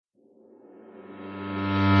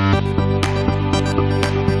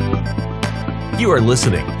You are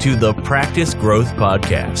listening to the Practice Growth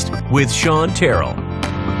Podcast with Sean Terrell.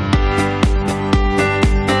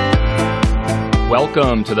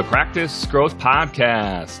 Welcome to the Practice Growth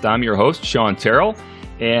Podcast. I'm your host, Sean Terrell,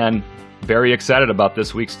 and very excited about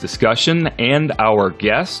this week's discussion and our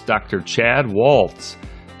guest, Dr. Chad Waltz.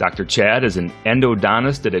 Dr. Chad is an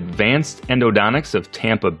endodontist at Advanced Endodontics of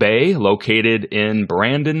Tampa Bay, located in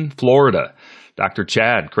Brandon, Florida. Dr.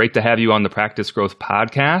 Chad, great to have you on the Practice Growth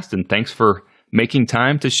Podcast, and thanks for making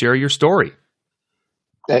time to share your story.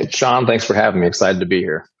 Hey, Sean, thanks for having me. Excited to be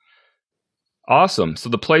here. Awesome. So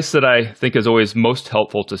the place that I think is always most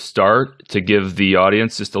helpful to start to give the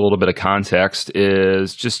audience just a little bit of context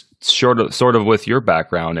is just sort of with your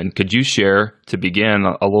background. And could you share, to begin,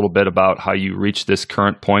 a little bit about how you reached this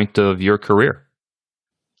current point of your career?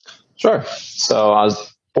 Sure. So I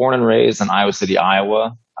was born and raised in Iowa City,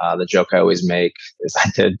 Iowa. The joke I always make is I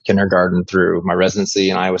did kindergarten through my residency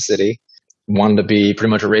in Iowa City. Wanted to be pretty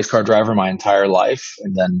much a race car driver my entire life.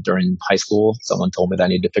 And then during high school, someone told me that I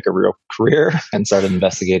needed to pick a real career and started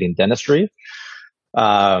investigating dentistry.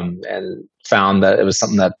 And found that it was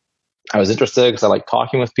something that I was interested in because I like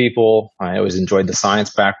talking with people. I always enjoyed the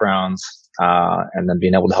science backgrounds. And then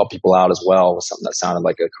being able to help people out as well was something that sounded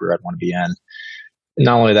like a career I'd want to be in. And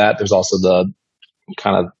not only that, there's also the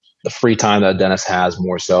kind of the free time that a dentist has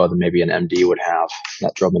more so than maybe an MD would have.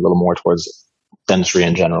 That drove me a little more towards dentistry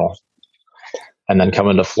in general. And then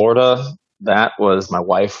coming to Florida, that was my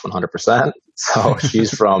wife 100%. So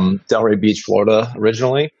she's from Delray Beach, Florida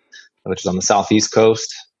originally, which is on the southeast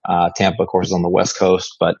coast. Tampa, of course, is on the west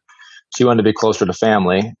coast. But she wanted to be closer to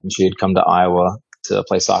family, and she had come to Iowa to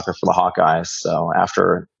play soccer for the Hawkeyes. So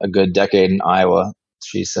after a good decade in Iowa,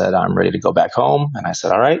 she said, I'm ready to go back home. And I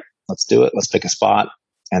said, all right, let's do it. Let's pick a spot.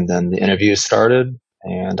 And then the interviews started,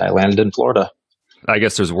 and I landed in Florida. I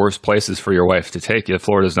guess there's worse places for your wife to take you.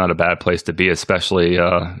 Florida's not a bad place to be, especially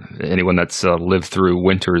anyone that's lived through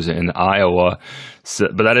winters in Iowa. So,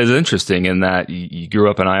 but that is interesting in that you grew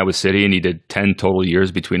up in Iowa City and you did 10 total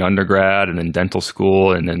years between undergrad and then dental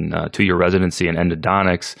school and then 2-year residency in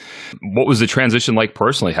endodontics. What was the transition like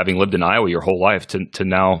personally, having lived in Iowa your whole life to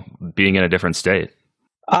now being in a different state?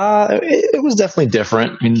 It was definitely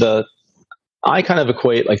different. I mean, I kind of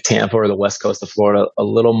equate like Tampa or the west coast of Florida a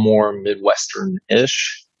little more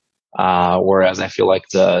Midwestern-ish, whereas I feel like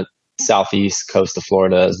the southeast coast of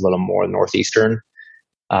Florida is a little more northeastern.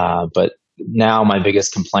 But now my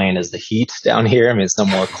biggest complaint is the heat down here. I mean, it's no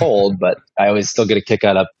more cold, but I always still get a kick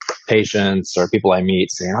out of patients or people I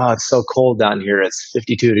meet saying, oh, it's so cold down here. It's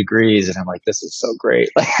 52 degrees. And I'm like, this is so great.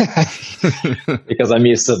 Because I'm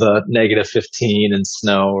used to the negative 15 and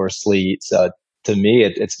snow or sleet. So to me,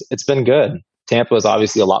 it's been good. Tampa is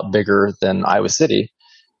obviously a lot bigger than Iowa City.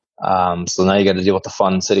 So now you got to deal with the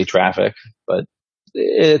fun city traffic, but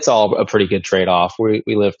it's all a pretty good trade-off. We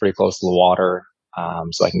live pretty close to the water.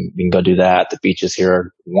 So we can go do that. The beaches here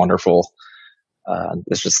are wonderful.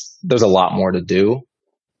 There's a lot more to do,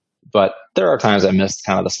 but there are times I miss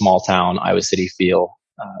kind of the small town Iowa City feel,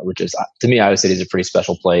 which is, to me, Iowa City is a pretty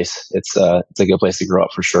special place. It's a good place to grow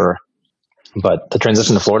up for sure. But the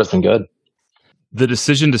transition to Florida has been good. The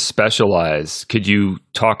decision to specialize, could you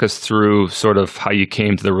talk us through sort of how you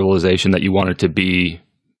came to the realization that you wanted to be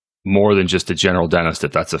more than just a general dentist,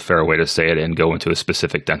 if that's a fair way to say it, and go into a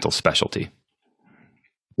specific dental specialty?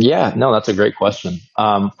 Yeah, no, that's a great question.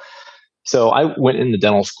 So I went into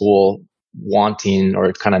dental school wanting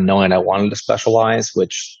or kind of knowing I wanted to specialize,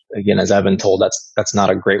 which again, as I've been told, that's not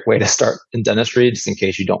a great way to start in dentistry, just in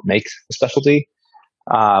case you don't make a specialty.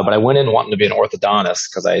 But I went in wanting to be an orthodontist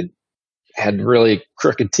because I had really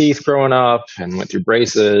crooked teeth growing up and went through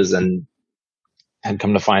braces and had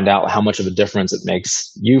come to find out how much of a difference it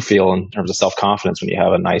makes you feel in terms of self-confidence when you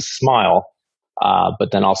have a nice smile,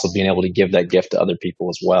 but then also being able to give that gift to other people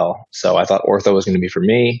as well. So I thought ortho was going to be for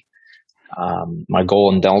me. My goal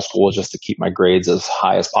in dental school was just to keep my grades as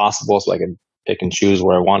high as possible so I could pick and choose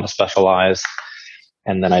where I wanted to specialize.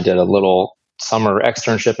 And then I did a little summer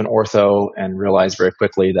externship in ortho and realized very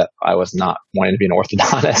quickly that I was not wanting to be an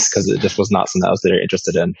orthodontist because it just was not something I was very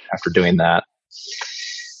interested in after doing that.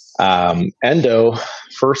 Endo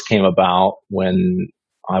first came about when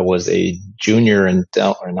I was a junior in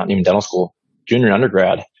not even dental school, junior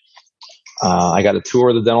undergrad. I got a tour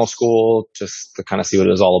of the dental school just to kind of see what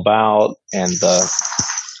it was all about. And the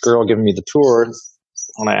girl giving me the tour,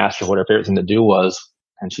 when I asked her what her favorite thing to do was,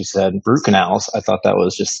 and she said root canals, I thought that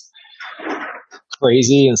was just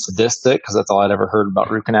crazy and sadistic because that's all I'd ever heard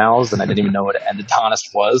about root canals. And I didn't even know what an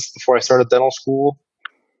endodontist was before I started dental school.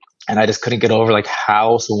 And I just couldn't get over like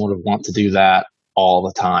how someone would want to do that all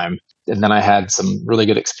the time. And then I had some really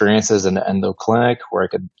good experiences in the endo clinic where I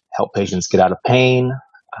could help patients get out of pain.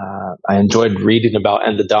 I enjoyed reading about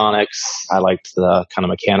endodontics. I liked the kind of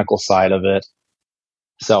mechanical side of it.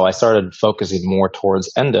 So I started focusing more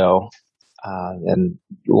towards endo, and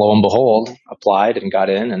lo and behold, applied and got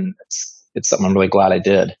in, and it's something I'm really glad I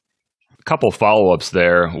did. A couple follow-ups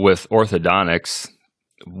there with orthodontics.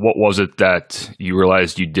 What was it that you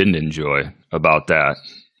realized you didn't enjoy about that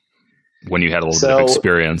when you had a little bit of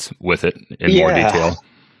experience with it in more detail?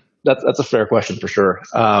 That's a fair question for sure.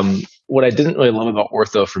 What I didn't really love about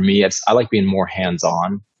ortho for me, I like being more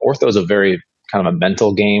hands-on. Ortho is a very kind of a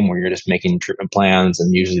mental game where you're just making treatment plans,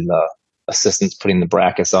 and usually the assistant's putting the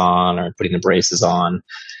brackets on or putting the braces on.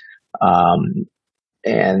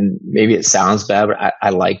 And maybe it sounds bad, but I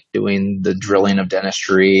like doing the drilling of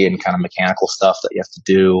dentistry and kind of mechanical stuff that you have to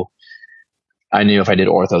do. I knew if I did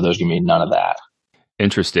ortho, there's going to be none of that.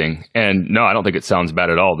 Interesting. And no, I don't think it sounds bad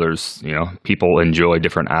at all. There's, people enjoy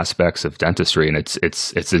different aspects of dentistry, and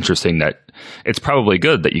it's interesting that it's probably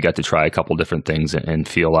good that you got to try a couple different things and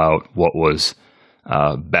feel out what was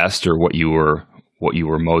best or what you were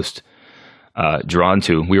most drawn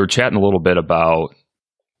to. We were chatting a little bit about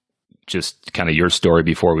just kind of your story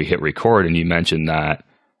before we hit record, and you mentioned that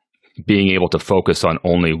being able to focus on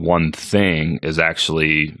only one thing is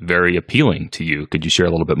actually very appealing to you. Could you share a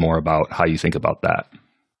little bit more about how you think about that?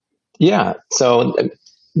 Yeah. So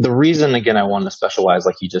the reason, again, I wanted to specialize,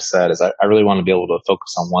 like you just said, is I really want to be able to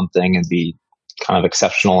focus on one thing and be kind of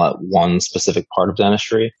exceptional at one specific part of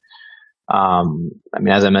dentistry.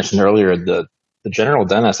 As I mentioned earlier, the general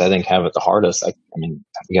dentists, I think, have it the hardest.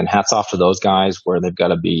 Again, hats off to those guys where they've got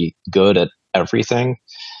to be good at everything.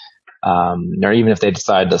 Or even if they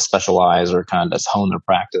decide to specialize or kind of just hone their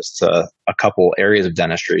practice to a couple areas of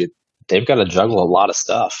dentistry, they've got to juggle a lot of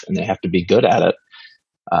stuff and they have to be good at it.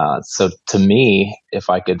 So to me, if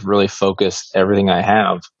I could really focus everything I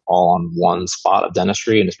have all on one spot of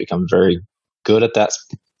dentistry and just become very good at that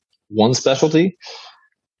one specialty,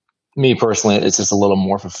 me personally, it's just a little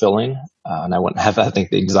more fulfilling. And I wouldn't have, I think,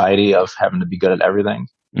 the anxiety of having to be good at everything.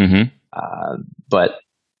 Mm-hmm. But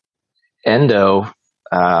endo,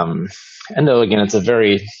 again, it's a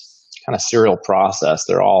very kind of serial process.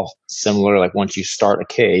 They're all similar. Like once you start a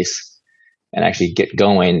case and actually get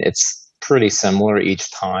going, it's pretty similar each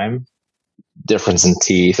time. Difference in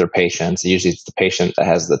teeth or patients. Usually it's the patient that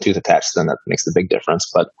has the tooth attached to them that makes the big difference.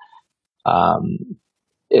 But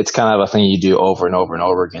it's kind of a thing you do over and over and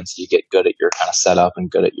over again. So you get good at your kind of setup and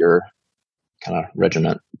good at your kind of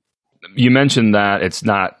regimen. You mentioned that it's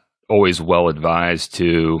not always well advised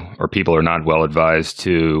to, or people are not well advised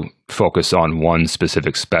to focus on one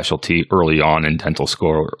specific specialty early on in dental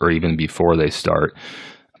school or even before they start.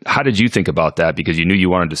 How did you think about that? Because you knew you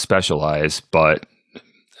wanted to specialize, but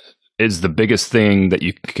is the biggest thing that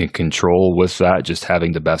you can control with that just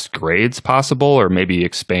having the best grades possible, or maybe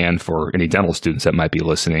expand for any dental students that might be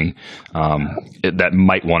listening that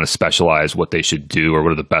might want to specialize, what they should do or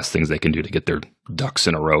what are the best things they can do to get their ducks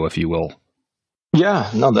in a row, if you will? Yeah,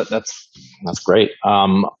 no, that's great.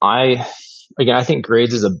 I think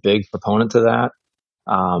grades is a big proponent to that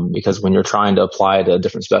because when you're trying to apply to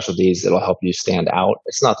different specialties, it'll help you stand out.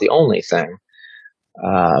 It's not the only thing,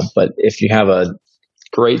 but if you have a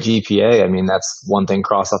great GPA, that's one thing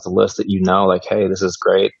crossed off the list that like, hey, this is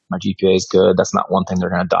great. My GPA is good. That's not one thing they're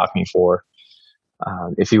going to dock me for.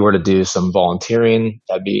 If you were to do some volunteering,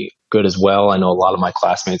 that'd be good as well. I know a lot of my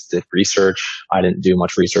classmates did research. I didn't do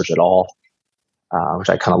much research at all. Which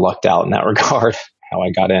I kind of lucked out in that regard, how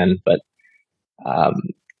I got in. But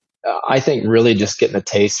I think really just getting a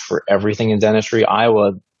taste for everything in dentistry.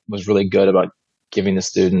 Iowa was really good about giving the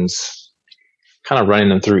students, kind of running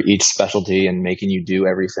them through each specialty and making you do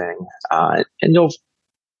everything. And you'll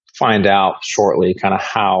find out shortly kind of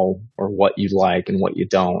how or what you like and what you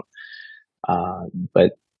don't.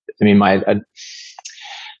 But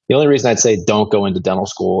the only reason I'd say don't go into dental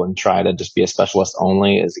school and try to just be a specialist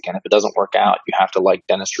only is, again, if it doesn't work out, you have to like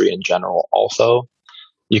dentistry in general also.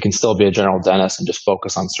 You can still be a general dentist and just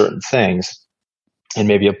focus on certain things and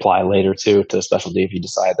maybe apply later to a specialty if you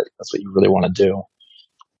decide that that's what you really want to do.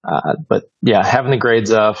 But yeah, having the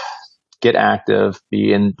grades up, get active,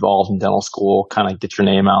 be involved in dental school, kind of get your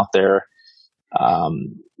name out there,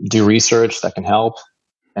 do research that can help.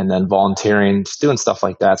 And then volunteering, just doing stuff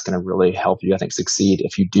like that's going to really help you, I think, succeed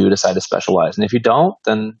if you do decide to specialize. And if you don't,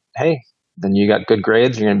 then hey, then you got good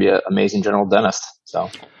grades. You're going to be an amazing general dentist. So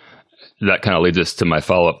that kind of leads us to my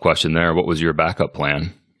follow-up question there. What was your backup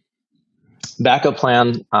plan? Backup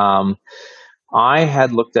plan. I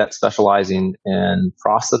had looked at specializing in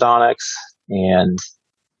prosthodontics and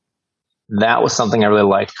that was something I really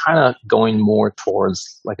liked, kind of going more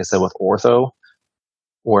towards, like I said, with ortho,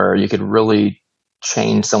 where you could really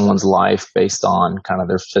change someone's life based on kind of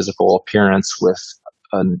their physical appearance with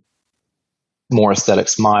a more aesthetic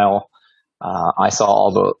smile. I saw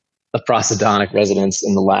all the prosthodontic residents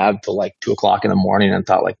in the lab till like 2 o'clock in the morning and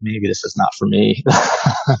thought like, maybe this is not for me.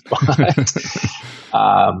 But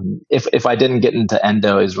if I didn't get into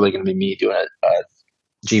endo, it's really going to be me doing a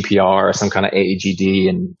GPR or some kind of AEGD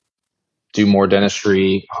and do more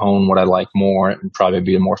dentistry, hone what I like more, and probably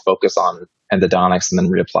be more focused on endodontics and then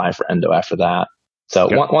reapply for endo after that. So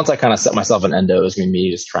once I kind of set myself in endo, it was going to be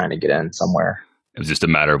me just trying to get in somewhere. It was just a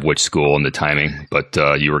matter of which school and the timing, but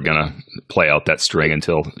you were going to play out that string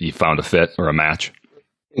until you found a fit or a match.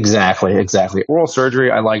 Exactly. Oral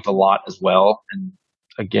surgery I liked a lot as well. And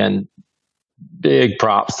again, big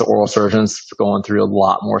props to oral surgeons for going through a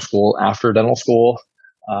lot more school after dental school.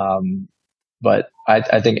 But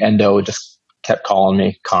I think endo just kept calling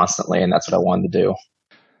me constantly, and that's what I wanted to do.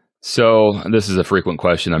 So this is a frequent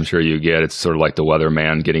question I'm sure you get. It's sort of like the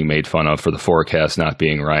weatherman getting made fun of for the forecast not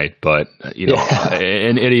being right. But,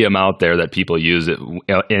 an idiom out there that people use it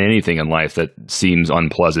in anything in life that seems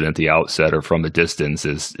unpleasant at the outset or from a distance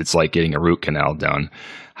is it's like getting a root canal done.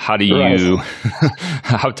 How do you,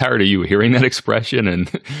 how tired are you hearing that expression?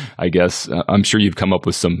 And I guess I'm sure you've come up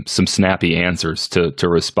with some snappy answers to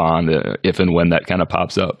respond if and when that kind of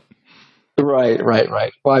pops up. Right.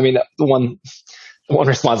 Well, I mean, the one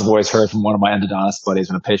response I've always heard from one of my endodontist buddies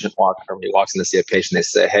when a patient walks in to see a patient, they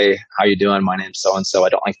say, "Hey, how you doing? My name's so-and-so. I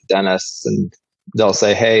don't like the dentist." And they'll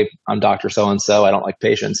say, "Hey, I'm Dr. So-and-so. I don't like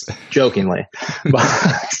patients," jokingly.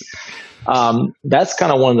 But that's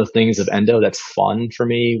kind of one of the things of endo that's fun for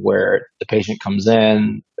me, where the patient comes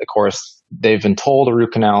in, of course, they've been told a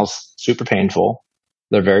root canal's super painful.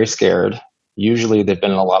 They're very scared. Usually they've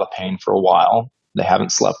been in a lot of pain for a while. They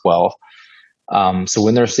haven't slept well. So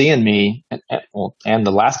when they're seeing me, and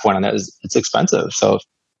the last point on that is it's expensive. So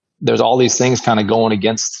there's all these things kind of going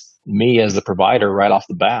against me as the provider right off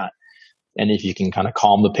the bat. And if you can kind of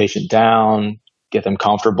calm the patient down, get them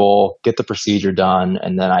comfortable, get the procedure done,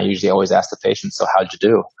 and then I usually always ask the patient, "So how'd you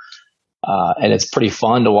do?" And it's pretty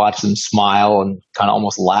fun to watch them smile and kind of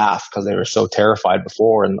almost laugh because they were so terrified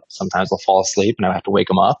before. And sometimes they'll fall asleep and I have to wake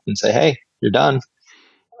them up and say, "Hey, you're done."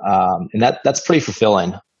 And that's pretty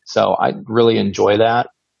fulfilling. So I really enjoy that.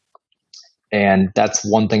 And that's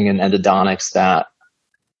one thing in endodontics that,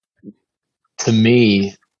 to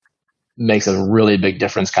me, makes a really big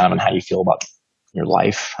difference kind of in how you feel about your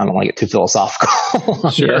life. I don't want to get too philosophical.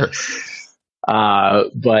 Sure.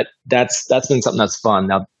 But that's been something that's fun.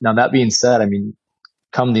 Now that being said, I mean,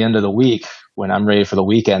 come the end of the week, when I'm ready for the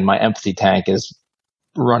weekend, my empathy tank is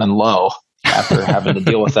running low after having to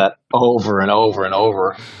deal with that over and over and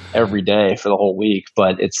over every day for the whole week.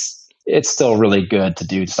 But it's still really good to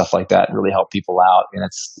do stuff like that and really help people out. And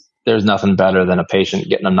there's nothing better than a patient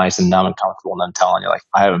getting them nice and numb and comfortable and then telling you like,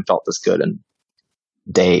 "I haven't felt this good in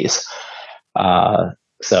days."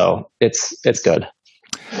 So it's good.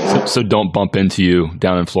 So don't bump into you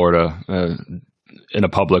down in Florida in a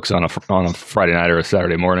Publix on a Friday night or a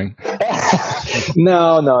Saturday morning.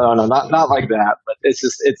 No, not like that. But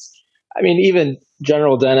I mean, even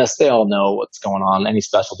general dentists, they all know what's going on. Any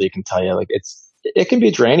specialty can tell you, like it can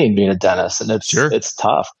be draining being a dentist, and it's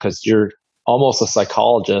tough because you're almost a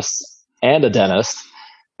psychologist and a dentist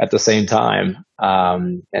at the same time.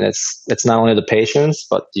 And it's not only the patients,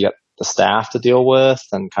 but you got the staff to deal with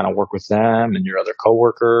and kind of work with them and your other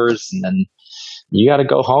coworkers. And then you got to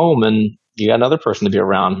go home and you got another person to be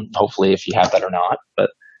around, hopefully, if you have that or not. But,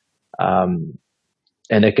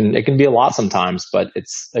 and it can be a lot sometimes, but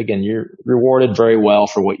again, you're rewarded very well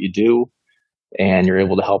for what you do, and you're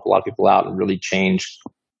able to help a lot of people out and really change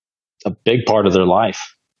a big part of their life.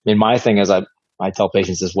 I mean, my thing is I tell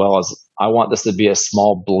patients as well is I want this to be a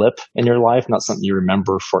small blip in your life, not something you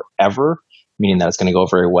remember forever, meaning that it's going to go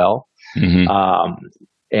very well. Mm-hmm.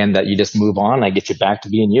 And that you just move on and I get you back to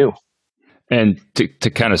being you. And to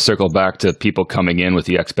kind of circle back to people coming in with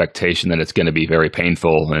the expectation that it's going to be very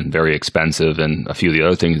painful and very expensive and a few of the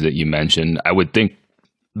other things that you mentioned, I would think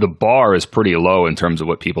the bar is pretty low in terms of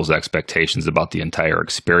what people's expectations about the entire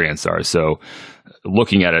experience are. So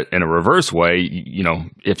looking at it in a reverse way,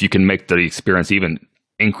 if you can make the experience even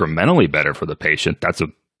incrementally better for the patient, that's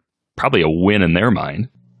probably a win in their mind.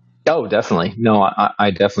 Oh, definitely. No,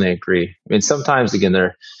 I definitely agree. I mean, sometimes, again,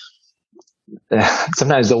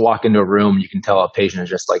 sometimes they'll walk into a room, you can tell a patient is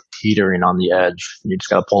just like teetering on the edge. You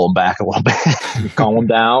just got to pull them back a little bit, calm them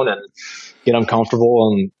down and get them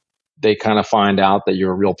comfortable. And they kind of find out that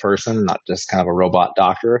you're a real person, not just kind of a robot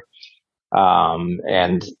doctor.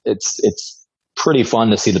 And it's pretty fun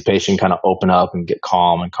to see the patient kind of open up and get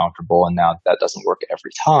calm and comfortable. And now that doesn't work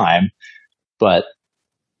every time, but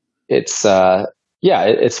it's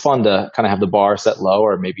it's fun to kind of have the bar set low,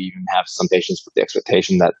 or maybe even have some patients with the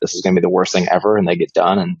expectation that this is going to be the worst thing ever, and they get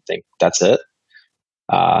done and think that's it.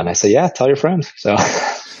 And I say, yeah, tell your friends. So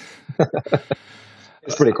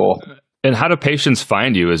it's pretty cool. And how do patients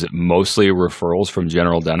find you? Is it mostly referrals from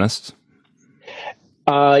general dentists?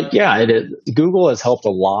 It is. Google has helped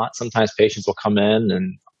a lot. Sometimes patients will come in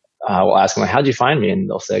and we'll ask them, how'd you find me? And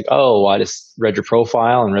they'll say, oh, I just read your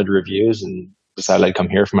profile and read the reviews and decided I'd come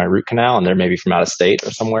here for my root canal. And they're maybe from out of state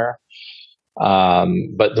or somewhere.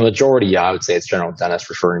 But the majority, I would say it's general dentists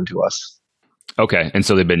referring to us. Okay. And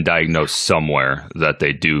so they've been diagnosed somewhere that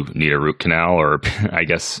they do need a root canal, or I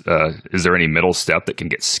guess, is there any middle step that can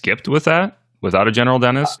get skipped with that without a general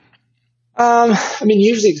dentist?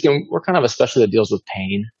 Usually we're kind of a specialty that deals with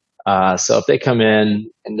pain. So if they come in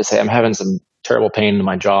and they say, I'm having some terrible pain in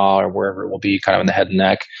my jaw or wherever it will be, kind of in the head and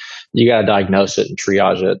neck, you got to diagnose it and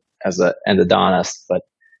triage it as an endodontist. But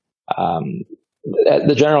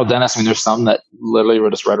the general dentist, there's some that literally will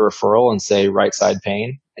just write a referral and say right side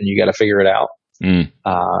pain, and you got to figure it out.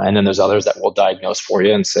 And then there's others that will diagnose for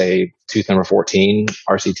you and say tooth number 14,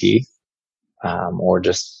 RCT, or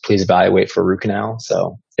just please evaluate for root canal.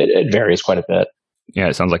 So it varies quite a bit. Yeah,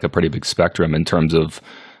 it sounds like a pretty big spectrum in terms of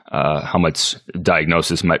how much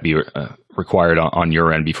diagnosis might be required on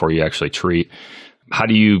your end before you actually treat. How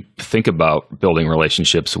do you think about building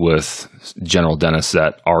relationships with general dentists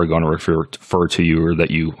that are going to refer to you, or that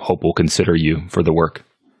you hope will consider you for the work?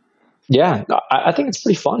 Yeah, I think it's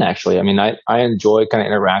pretty fun, actually. I enjoy kind of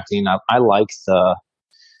interacting. I like the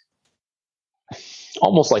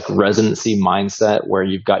almost like residency mindset where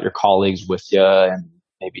you've got your colleagues with you, and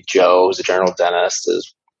maybe Joe, who's a general dentist,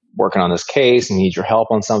 is working on this case and needs your help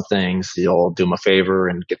on something. So you'll do him a favor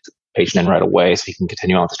and get the patient in right away so he can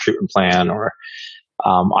continue on with the treatment plan. Or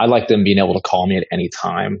I like them being able to call me at any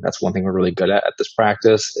time. That's one thing we're really good at this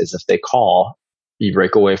practice, is if they call, you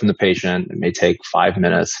break away from the patient. It may take 5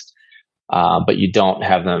 minutes. But you don't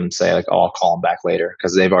have them say like, oh, I'll call them back later,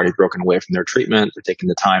 because they've already broken away from their treatment. They're taking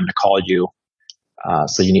the time to call you.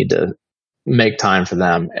 So you need to make time for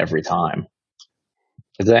them every time.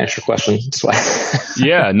 Did that answer your question?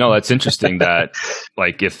 Yeah, no, that's interesting that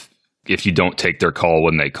like if you don't take their call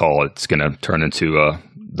when they call, it's going to turn into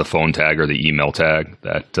the phone tag or the email tag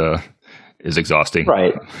that is exhausting.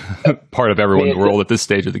 Right. Part of everyone's world at this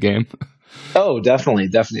stage of the game. Oh, definitely.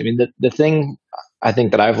 The thing I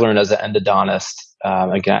think that I've learned as an endodontist,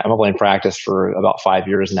 again, I'm only in practice for about 5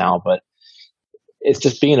 years now, but it's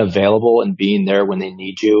just being available and being there when they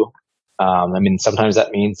need you. Sometimes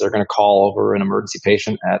that means they're going to call over an emergency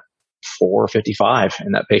patient at 4:55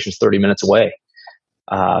 and that patient's 30 minutes away.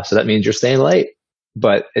 So that means you're staying late,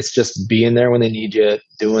 but it's just being there when they need you,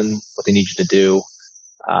 doing what they need you to do,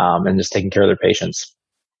 and just taking care of their patients.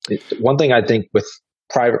 One thing I think with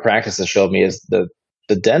private practice has showed me is the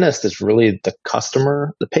dentist is really the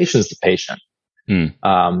customer. The patient's the patient.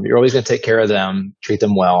 You're always going to take care of them, treat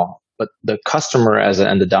them well, but the customer as an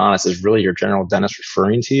endodontist is really your general dentist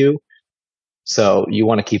referring to you. So you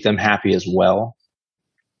want to keep them happy as well.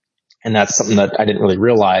 And that's something that I didn't really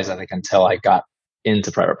realize, I think, until I got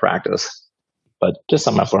into private practice, but just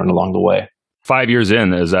something I've learned along the way. 5 years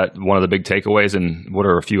in, is that one of the big takeaways? And what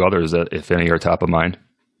are a few others that, if any, are top of mind?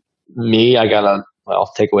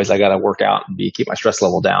 Takeaways, I got to work out and keep my stress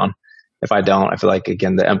level down. If I don't, I feel like,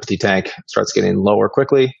 again, the empathy tank starts getting lower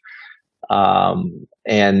quickly.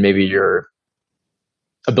 And maybe your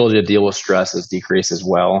ability to deal with stress is decreased as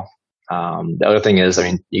well. The other thing is,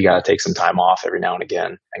 you got to take some time off every now and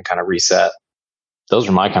again and kind of reset. Those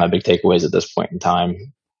are my kind of big takeaways at this point in time.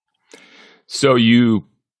 So you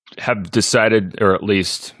have decided, or at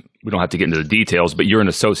least we don't have to get into the details, but you're an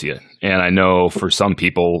associate. And I know for some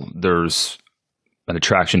people there's an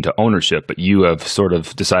attraction to ownership, but you have sort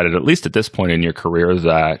of decided, at least at this point in your career,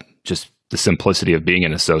 that just the simplicity of being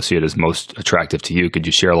an associate is most attractive to you. Could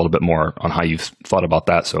you share a little bit more on how you've thought about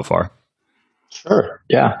that so far? Sure.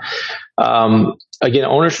 Yeah. Again,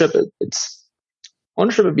 ownership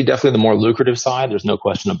would be definitely the more lucrative side. There's no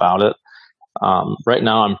question about it. Right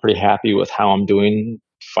now, I'm pretty happy with how I'm doing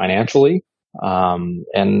financially.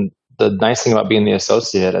 And the nice thing about being the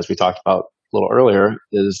associate, as we talked about a little earlier,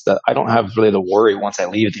 is that I don't have really the worry once I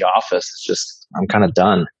leave the office. It's just, I'm kind of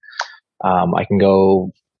done. I can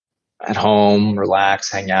go at home, relax,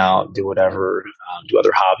 hang out, do whatever, do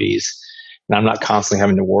other hobbies. And I'm not constantly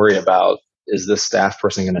having to worry about, is this staff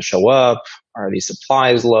person going to show up? Are these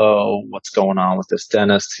supplies low? What's going on with this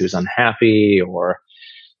dentist who's unhappy? Or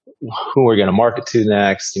who are we going to market to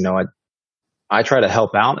next? I try to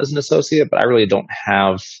help out as an associate, but I really don't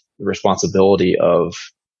have the responsibility of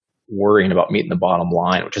worrying about meeting the bottom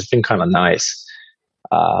line, which has been kind of nice.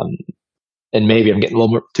 Um, and maybe I'm getting a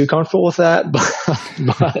little more too comfortable with that,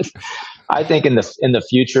 but I think in the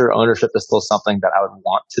future, ownership is still something that I would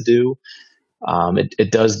want to do.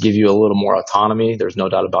 It does give you a little more autonomy. There's no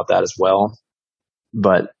doubt about that as well.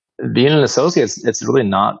 But being an associate, it's really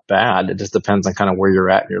not bad. It just depends on kind of where you're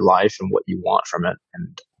at in your life and what you want from it.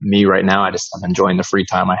 And me right now, I'm enjoying the free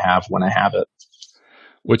time I have when I have it.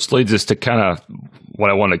 Which leads us to kind of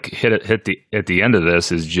what I want to hit at the end of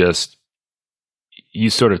this is just, you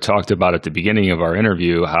sort of talked about at the beginning of our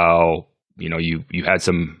interview how, you had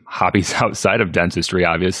some hobbies outside of dentistry,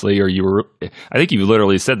 obviously, or I think you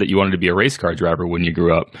literally said that you wanted to be a race car driver when you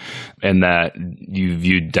grew up, and that you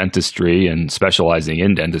viewed dentistry and specializing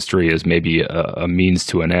in dentistry as maybe a means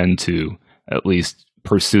to an end to at least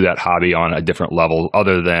pursue that hobby on a different level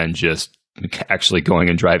other than just actually going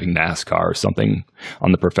and driving NASCAR or something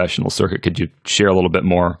on the professional circuit. Could you share a little bit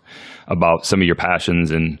more about some of your passions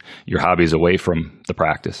and your hobbies away from the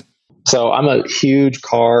practice? So I'm a huge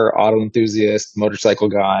car auto enthusiast, motorcycle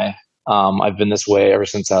guy. I've been this way ever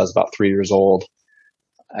since I was about 3 years old.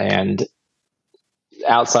 And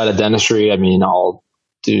outside of dentistry, I mean, I'll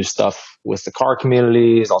do stuff with the car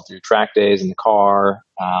communities. I'll do track days in the car.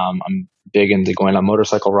 I'm big into going on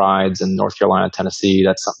motorcycle rides in North Carolina, Tennessee.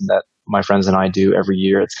 That's something that my friends and I do every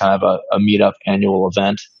year. It's kind of a meetup annual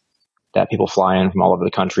event that people fly in from all over the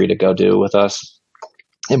country to go do with us.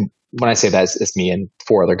 And when I say that, it's me and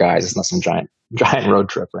 4 other guys. It's not some giant road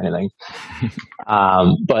trip or anything.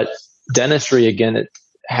 But dentistry, again,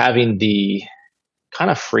 having the kind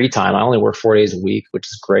of free time. I only work 4 days a week, which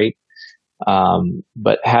is great.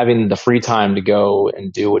 But having the free time to go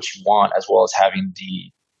and do what you want, as well as having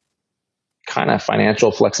the kind of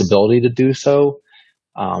financial flexibility to do so,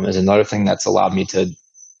 is another thing that's allowed me to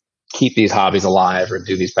keep these hobbies alive or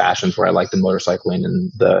do these passions where I like the motorcycling and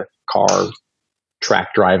the car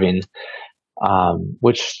track driving,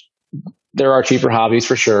 which there are cheaper hobbies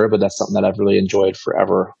for sure, but that's something that I've really enjoyed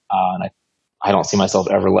forever. And I don't see myself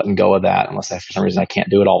ever letting go of that unless for some reason I can't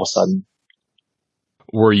do it all of a sudden.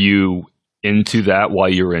 Were you into that while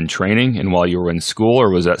you were in training and while you were in school,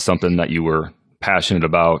 or was that something that you were passionate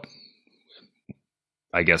about,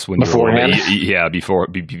 I guess, when beforehand?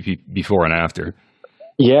 Before and after?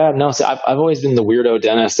 Yeah, no, so I've always been the weirdo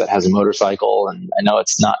dentist that has a motorcycle, and I know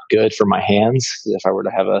it's not good for my hands. If I were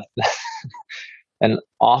to have an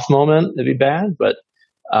off moment, it'd be bad. But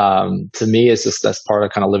to me, it's just that's part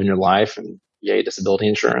of kind of living your life, and yay, disability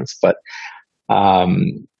insurance. But I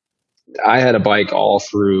had a bike all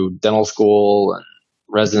through dental school and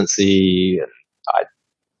residency. And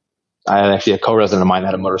I had actually a co-resident of mine that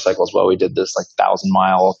had a motorcycle as well. We did this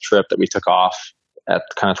 1,000-mile trip that we took off at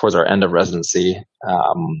kind of towards our end of residency,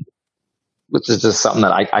 which is just something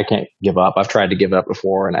that I can't give up. I've tried to give it up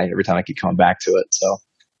before, and every time I keep coming back to it. So,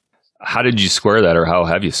 how did you square that, or how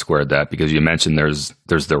have you squared that? Because you mentioned there's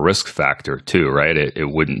the risk factor too, right?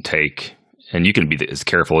 It wouldn't take, and you can be as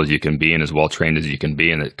careful as you can be and as well trained as you can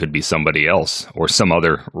be, and it could be somebody else or some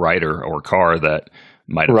other rider or car that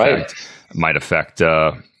might affect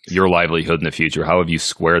your livelihood in the future. How have you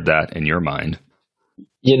squared that in your mind?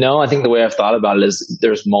 I think the way I've thought about it is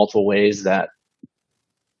there's multiple ways that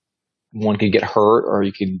one could get hurt or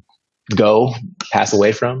you could pass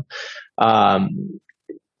away from.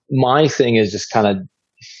 My thing is just kind of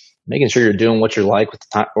making sure you're doing what you like with the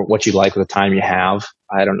time, or what you like with the time you have.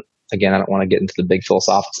 I don't want to get into the big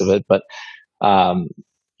philosophics of it, but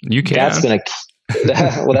you can. That's been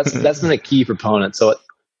that's been a key proponent. So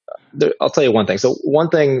I'll tell you one thing. So one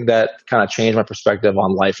thing that kind of changed my perspective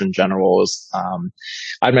on life in general is I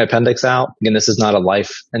had my appendix out. Again, this is not a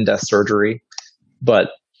life and death surgery,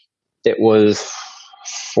 but it was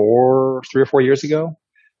 3 or 4 years ago,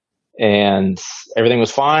 and everything was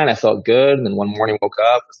fine. I felt good. And then one morning woke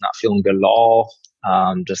up, was not feeling good at all.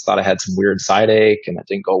 Just thought I had some weird side ache, and it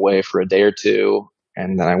didn't go away for a day or two.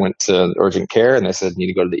 And then I went to urgent care, and they said, you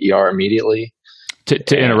need to go to the ER immediately.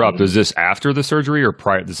 To interrupt, is this after the surgery or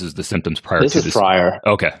prior? This is the symptoms prior to this? This is prior.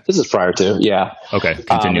 Okay. This is prior to, yeah. Okay,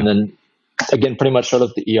 continue. And then, again, pretty much showed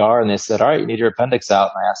up at the ER, and they said, all right, you need your appendix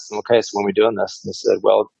out. And I asked them, okay, so when are we doing this? And they said,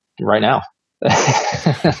 well, right now.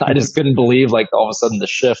 I just couldn't believe, all of a sudden, the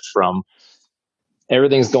shift from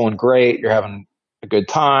everything's going great, you're having a good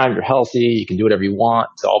time, you're healthy, you can do whatever you want,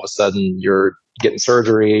 to all of a sudden you're getting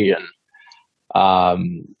surgery.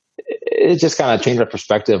 And it just kind of changed my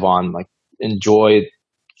perspective on, enjoy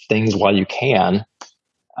things while you can,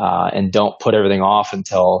 and don't put everything off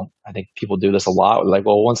until, I think people do this a lot.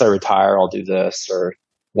 Well, once I retire, I'll do this, or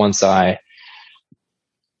once I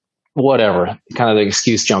whatever, kind of the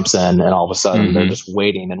excuse jumps in, and all of a sudden they're Mm-hmm. just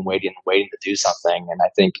waiting and waiting and waiting to do something. And I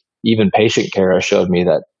think even patient care has showed me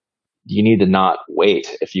that you need to not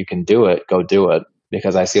wait. If you can do it, go do it.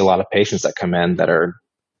 Because I see a lot of patients that come in that are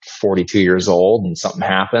 42 years old and something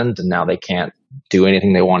happened and now they can't do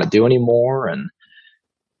anything they want to do anymore. And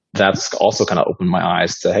that's also kind of opened my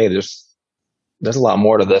eyes to, hey, there's a lot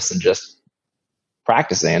more to this than just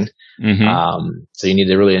practicing. Mm-hmm. So you need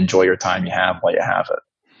to really enjoy your time you have while you have it.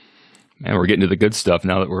 Man, we're getting to the good stuff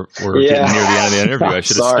now that we're getting near the end of the interview. I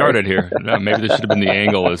should have started here. No, maybe this should have been the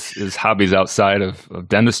angle is hobbies outside of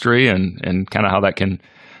dentistry and kind of how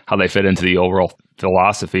they fit into the overall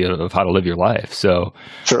philosophy of how to live your life. So,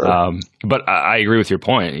 sure. But I agree with your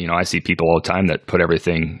point. I see people all the time that put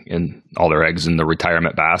everything all their eggs in the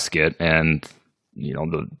retirement basket. And,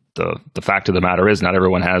 the fact of the matter is not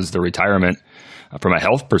everyone has the retirement from a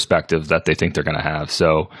health perspective that they think they're going to have.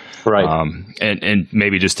 So, right. And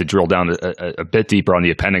maybe just to drill down a bit deeper on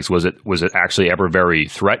the appendix, was it actually ever very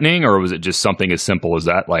threatening, or was it just something as simple as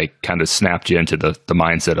that, like kind of snapped you into the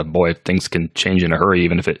mindset of, boy, things can change in a hurry,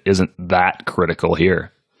 even if it isn't that critical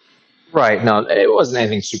here? Right. No, it wasn't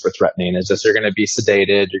anything super threatening. It's just you're going to be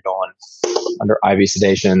sedated. You're going under IV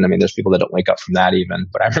sedation. I mean, there's people that don't wake up from that even.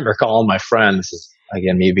 But I remember calling my friend, this is,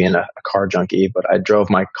 again, me being a car junkie, but I drove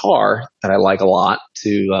my car that I like a lot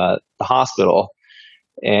to the hospital.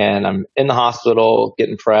 And I'm in the hospital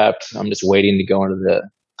getting prepped. I'm just waiting to go into the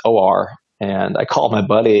OR. And I called my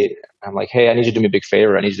buddy. I'm like, hey, I need you to do me a big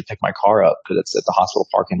favor. I need you to pick my car up because it's at the hospital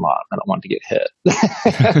parking lot. I don't want to get hit.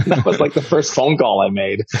 That was like the first phone call I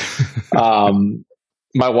made.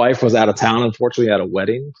 My wife was out of town, unfortunately, at a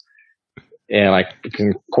wedding. And I,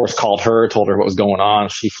 of course, called her, told her what was going on.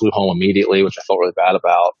 She flew home immediately, which I felt really bad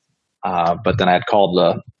about. But then I had called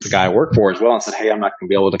the guy I work for as well and said, hey, I'm not going to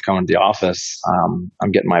be able to come into the office. I'm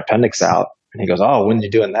getting my appendix out. And he goes, oh, when are you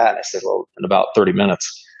doing that? And I said, well, in about 30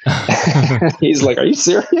 minutes. He's like, are you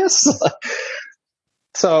serious?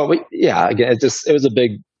 So, yeah, again, it was a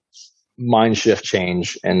big mind shift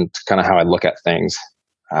change and kind of how I look at things,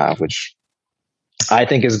 which I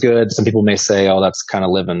think is good. Some people may say, oh, that's kind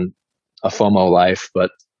of living a FOMO life, but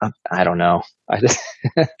I don't know.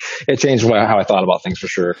 It changed how I thought about things for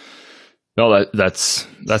sure. No, that's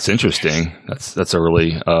interesting. That's a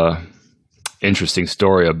really interesting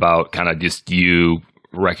story about kind of just you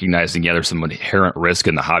recognizing, there's some inherent risk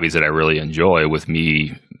in the hobbies that I really enjoy, with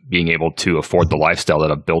me being able to afford the lifestyle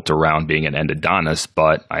that I've built around being an endodontist,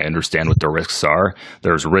 but I understand what the risks are.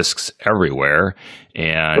 There's risks everywhere,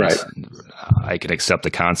 and right. I can accept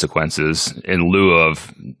the consequences in lieu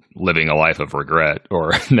of living a life of regret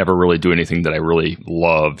or never really do anything that I really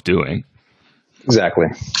love doing. Exactly.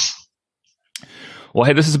 Well,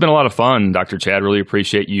 hey, this has been a lot of fun, Dr. Chad. Really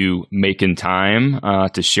appreciate you making time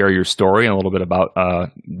to share your story and a little bit about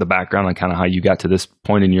the background and kind of how you got to this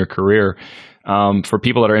point in your career. For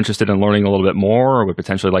people that are interested in learning a little bit more or would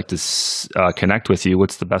potentially like to connect with you,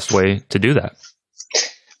 what's the best way to do that?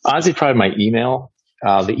 Honestly, probably my email.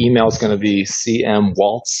 The email is going to be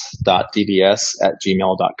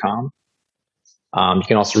cmwaltz.dds@gmail.com. You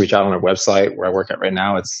can also reach out on our website where I work at right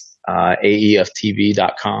now. It's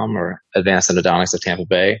aeftv.com or Advanced Endodontics of Tampa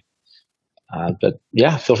Bay. But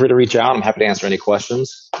yeah, feel free to reach out. I'm happy to answer any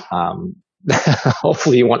questions.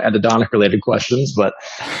 Hopefully you want endodontic related questions, but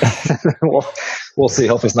we'll see.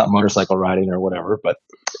 Hopefully it's not motorcycle riding or whatever, but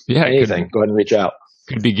yeah, anything, go ahead and reach out.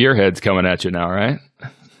 Could be gearheads coming at you now, right?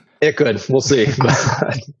 It could. We'll see.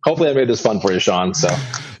 Hopefully I made this fun for you, Sean. So.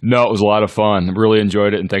 No, it was a lot of fun. Really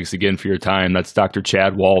enjoyed it, and thanks again for your time. That's Dr.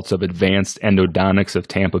 Chad Waltz of Advanced Endodontics of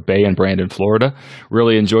Tampa Bay and Brandon, Florida.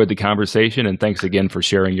 Really enjoyed the conversation, and thanks again for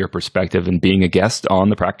sharing your perspective and being a guest on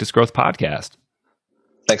the Practice Growth Podcast.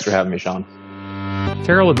 Thanks for having me, Sean.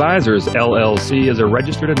 Terrell Advisors, LLC is a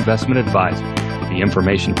registered investment advisor. The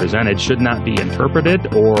information presented should not be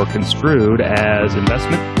interpreted or construed as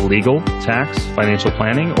investment, legal, tax, financial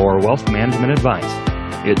planning, or wealth management advice.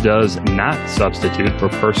 It does not substitute for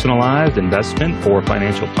personalized investment or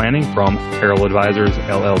financial planning from Terrell Advisors,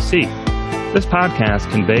 LLC. This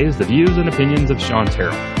podcast conveys the views and opinions of Sean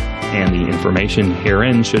Terrell, and the information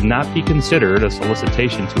herein should not be considered a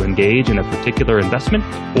solicitation to engage in a particular investment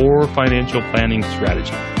or financial planning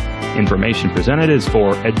strategy. Information presented is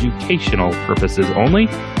for educational purposes only,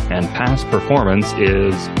 and past performance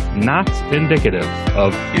is not indicative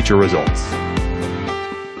of future results.